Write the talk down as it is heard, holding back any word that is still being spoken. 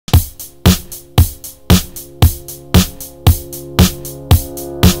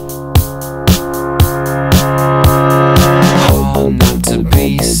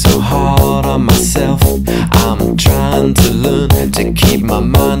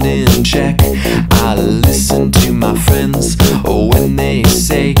mind in check. I listen to my friends when they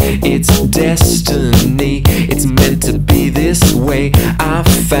say it's destiny, it's meant to be this way. I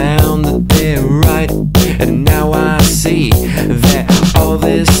found that they're right, and now I see that all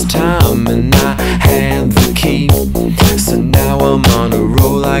this time and I had the key. So now I'm on a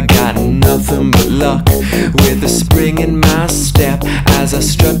roll, I got nothing but luck, with a spring in my step as I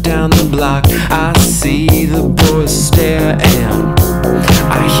strut down the block. I see the boys stare and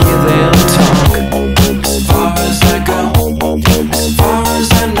I hear them talk. As far as I go, as far as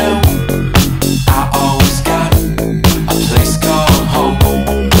I know, I always got a place called home.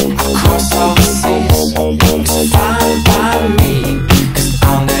 Across all the seas, it's fine by me, 'cause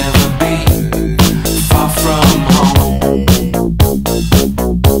I'll never be far from home.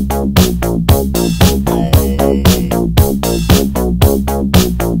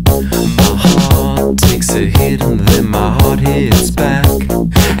 My heart takes a hit and then my heart hits back,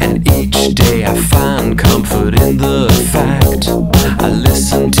 and each day